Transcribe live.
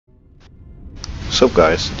What's up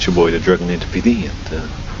guys, it's your boy the Dragon Native PD and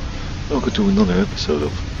welcome to another episode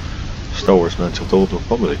of Star Wars Knights of the Old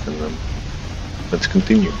Republic, and let's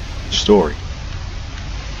continue the story.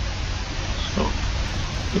 So,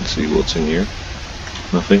 let's see what's in here.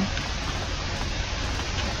 Nothing.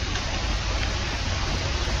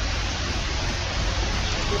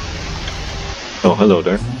 Oh, hello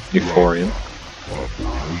there, Euphorian.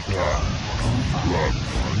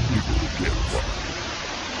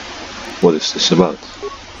 What is this about?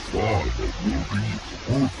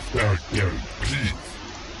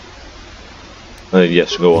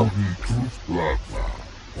 Yes, go on.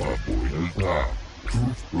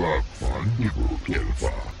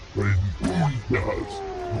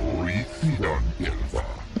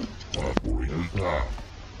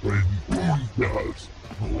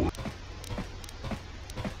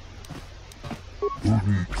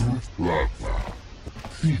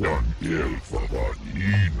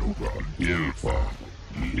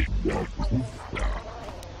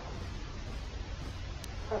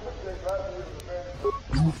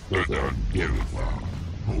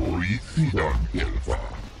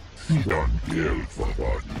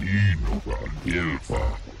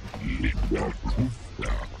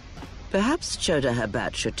 Perhaps Choda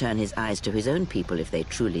Habat should turn his eyes to his own people if they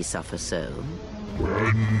truly suffer so.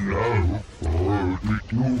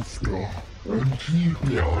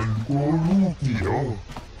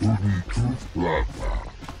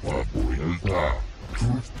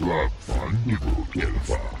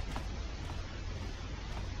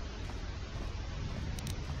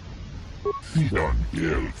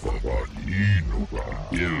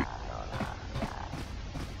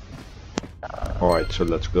 Alright, so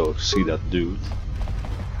let's go see that dude.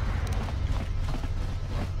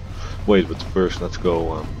 Wait, but first let's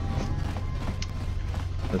go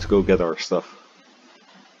get our stuff.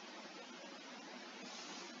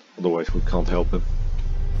 Otherwise we can't help him.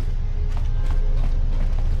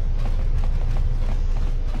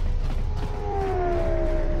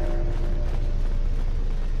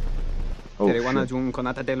 Oh, shit.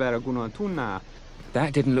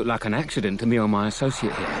 That didn't look like an accident to me or my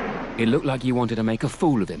associate here. It looked like you wanted to make a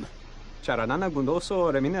fool of him.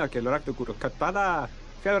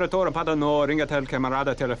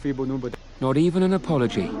 Not even an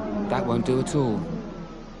apology. That won't do at all.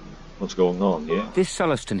 What's going on, yeah? This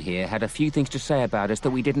Sulluston here had a few things to say about us that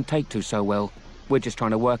we didn't take to so well. We're just trying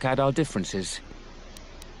to work out our differences.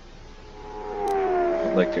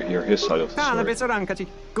 I'd like to hear his side of the story.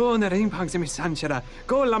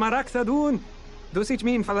 Dosyć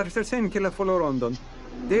min falartersen killa folorondon.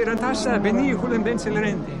 De rantasha beni hulen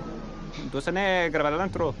bencelerente. Dosane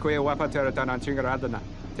gravalantro que wapater tanancingaradana.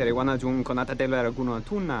 Tere wana jun konata della raguno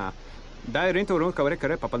tuna. Dai rento ron kawre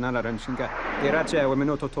kare papanala ranchinga. De race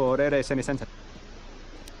wemenoto torere senesenza.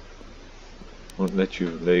 Won't let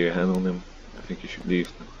you lay your hand on him. I think you should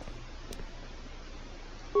leave now.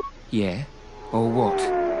 Yeah? Or what?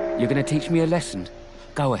 You're gonna teach me a lesson?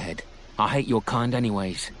 Go ahead. I hate your kind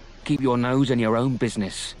anyways. Keep your nose in your own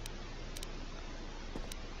business.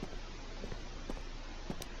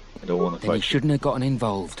 I don't want to fight. Then you shouldn't have gotten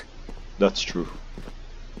involved. That's true.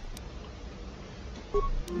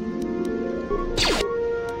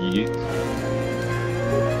 Yeet.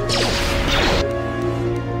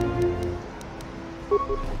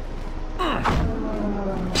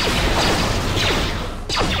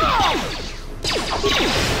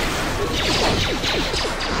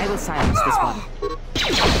 I will silence this one.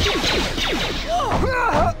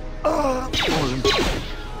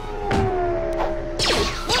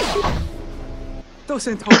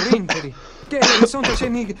 Docent horrenderi. Gere sonto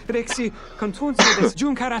cenig rexi contuncedes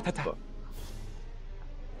juncaratata.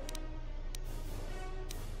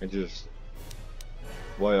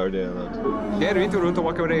 Why are they not? Gere inturunto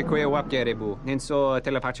wakore que wap gerebu. Nenso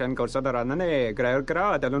telepachan corsadarane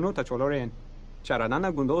gra dell'onuta choloren.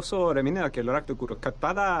 Charanana gundoso remina che l'orakto guru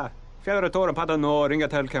katpada. Fiadoratore padano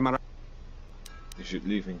ringatel camera. You should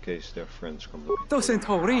leave in case their friends come looking. Docent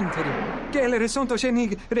horrenderi. Gere sonto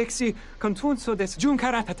cenig rexi contuncedes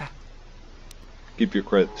juncaratata. Keep your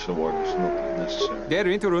credits award, it's not necessary.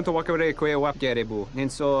 Gere inturunto wakore que wap gerebu.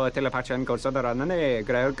 Nenso telepachan corsadarane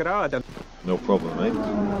gra del. No problem, mate.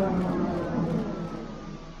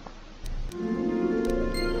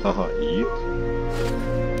 Haha, eat.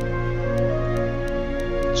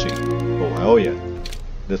 Let's see. Oh, hell yeah.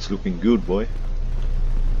 That's looking good, boy.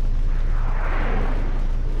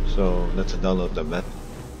 So, let's download the map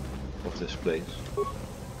of this place.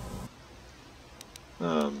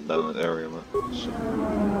 Download area map.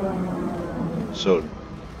 So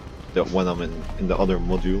that when I'm in the other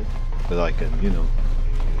module, that I can, you know,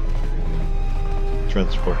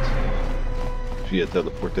 transport via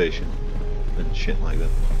teleportation and shit like that.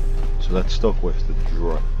 So let's talk with the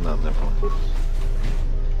droid. No, never mind.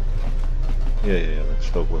 Yeah, let's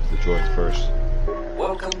talk with the droid first.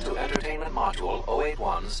 Welcome to Entertainment Module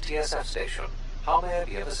 081's TSF station. How may I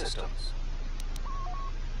be of assistance?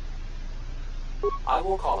 I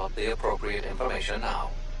will call up the appropriate information now.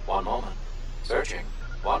 One moment. Searching.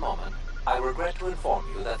 One moment. I regret to inform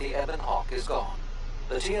you that the Ebon Hawk is gone.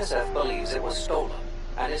 The TSF believes it was stolen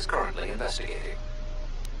and is currently investigating.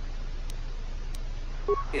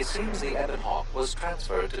 It seems the Ebon Hawk was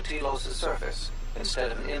transferred to Telos' surface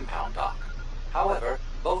instead of an impound dock. However,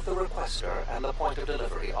 both the requester and the point of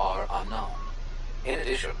delivery are unknown. In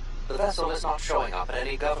addition, the vessel is not showing up at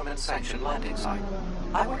any government-sanctioned landing site.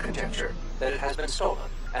 I would conjecture that it has been stolen,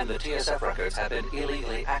 and the TSF records have been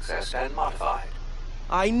illegally accessed and modified.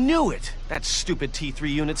 I knew it! That stupid T3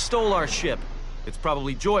 unit stole our ship. It's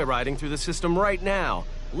probably joyriding through the system right now,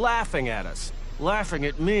 laughing at us, laughing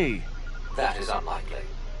at me. That is unlikely.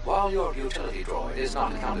 While your utility droid is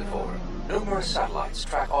not accounted for, numerous satellites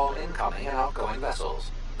track all incoming and outgoing vessels.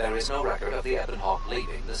 There is no record of the Ebon Hawk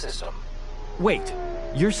leaving the system. Wait,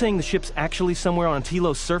 you're saying the ship's actually somewhere on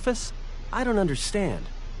Telos' surface? I don't understand.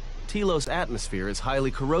 Telos' atmosphere is highly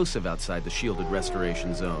corrosive outside the shielded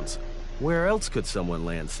restoration zones. Where else could someone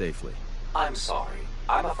land safely? I'm sorry.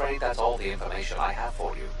 I'm afraid that's all the information I have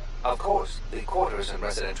for you. Of course, the quarters in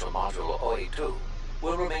Residential Module 082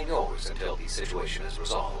 will remain yours until the situation is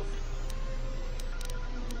resolved.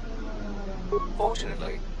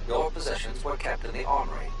 Fortunately, your possessions were kept in the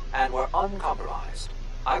armory and were uncompromised.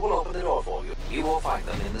 I will open the door for you. You will find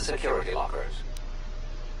them in the security lockers.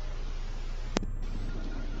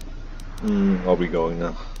 I'll be going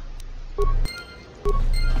now.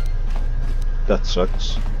 That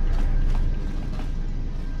sucks.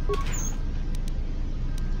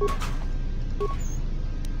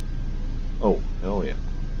 Oh, hell yeah.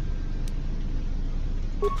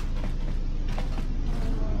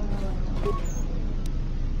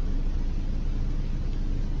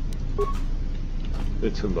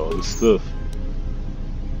 It's a lot of stuff.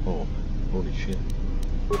 Oh, holy shit.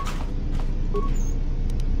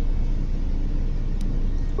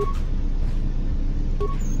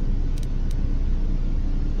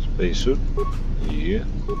 Spacesuit? Yeah,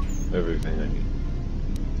 everything I need.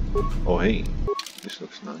 Oh hey, this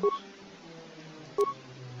looks nice.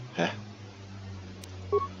 Heh.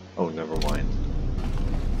 Oh, never mind.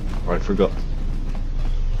 Oh, I forgot.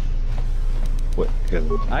 Wait,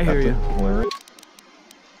 can I hear you. Wear it?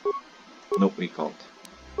 Nope, we can't.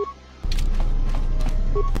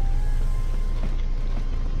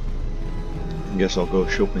 Guess I'll go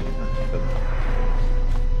shopping then.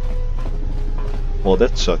 Well,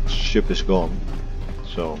 that sucks. Ship is gone.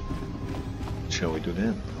 So, what shall we do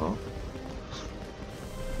then, huh?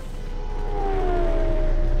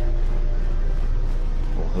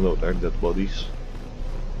 Oh, hello there, dead bodies.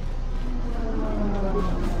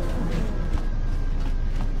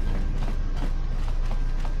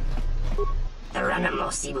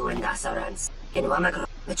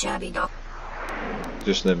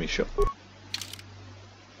 Just let me show.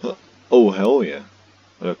 Huh. Oh, hell yeah.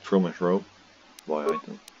 Electronic rope. Buy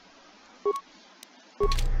item.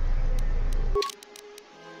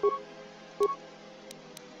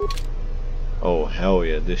 Oh hell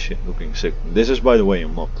yeah, this shit looking sick. This is, by the way, a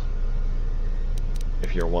mod,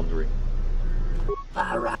 if you're wondering.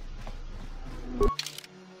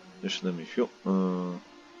 Just let me show.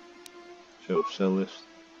 Show sell list.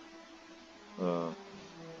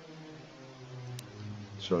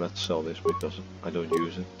 So let's sell this because I don't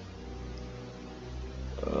use it.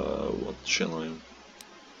 What shall I?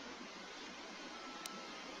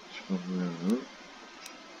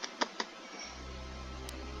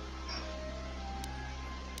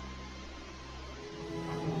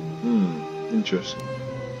 Interesting.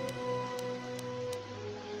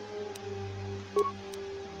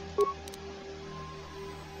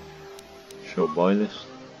 Show buy list.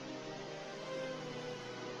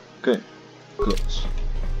 Okay, close.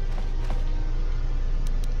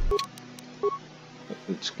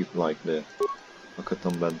 Let's keep like the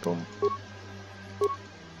Akatan Bantom.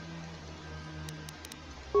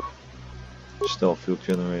 Stealth field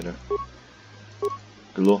generator.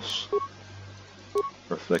 Gloss.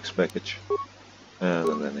 Reflex package. And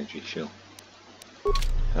an energy shell.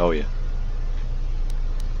 Hell yeah.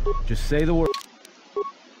 Just say the word.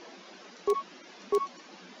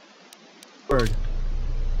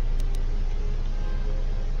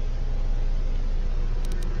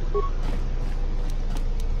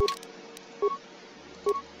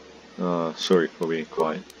 Sorry for being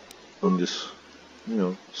quiet. I'm just,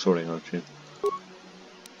 sorting out shit.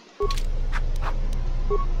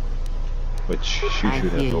 Which she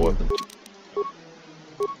should have a weapon.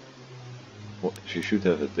 Well, she should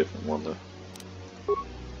have a different one though.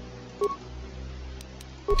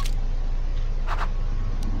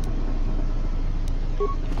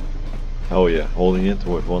 Oh yeah, holding it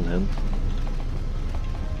with one hand.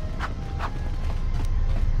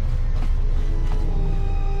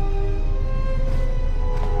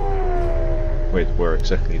 Wait, we're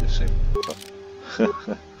exactly the same.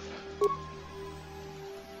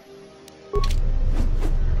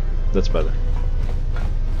 That's better.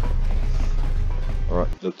 Alright,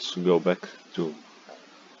 let's go back to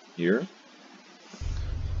here.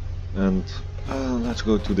 And let's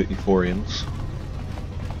go to the Ivorians.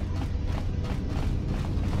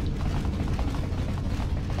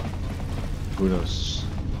 Who knows?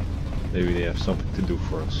 Maybe they have something to do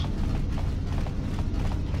for us.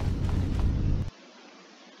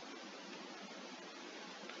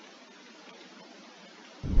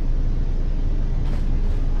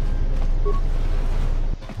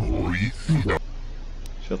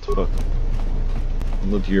 Shut the fuck up.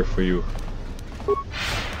 I'm not here for you.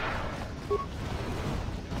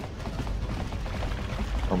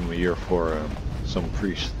 I'm here for some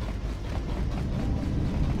priest.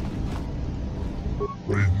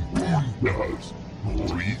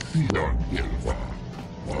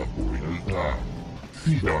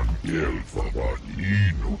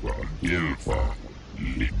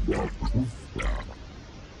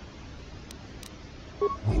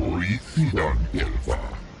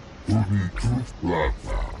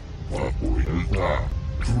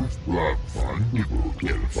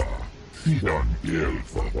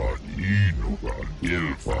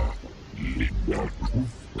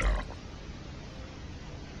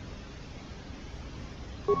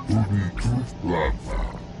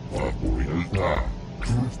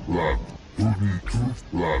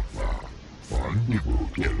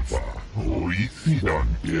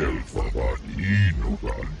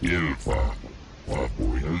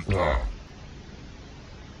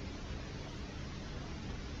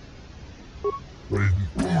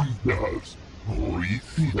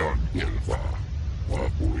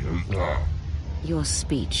 Your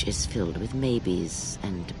speech is filled with maybes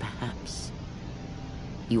and perhaps.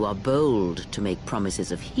 You are bold to make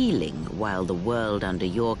promises of healing while the world under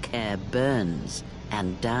your care burns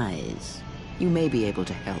and dies. You may be able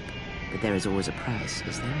to help, but there is always a price,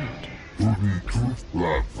 is there not?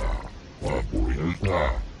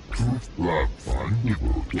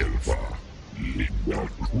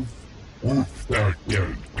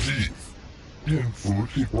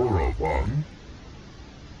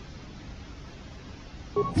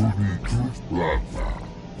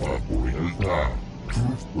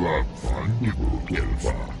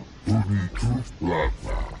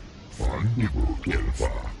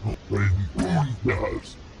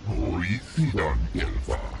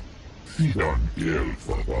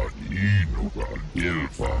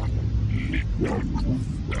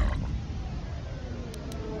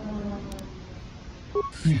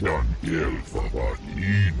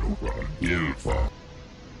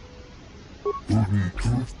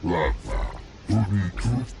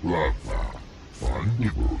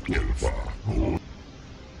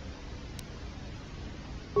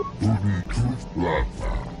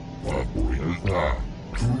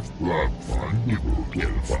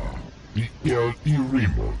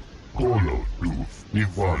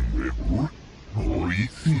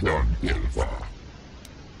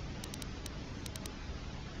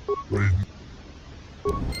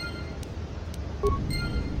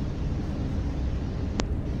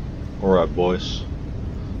 Alright boys,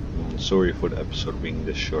 I'm sorry for the episode being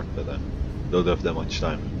this short, but I don't have that much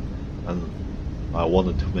time. And I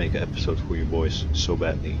wanted to make an episode for you boys so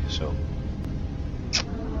badly, so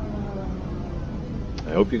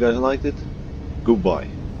I hope you guys liked it. Goodbye.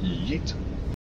 Yeet.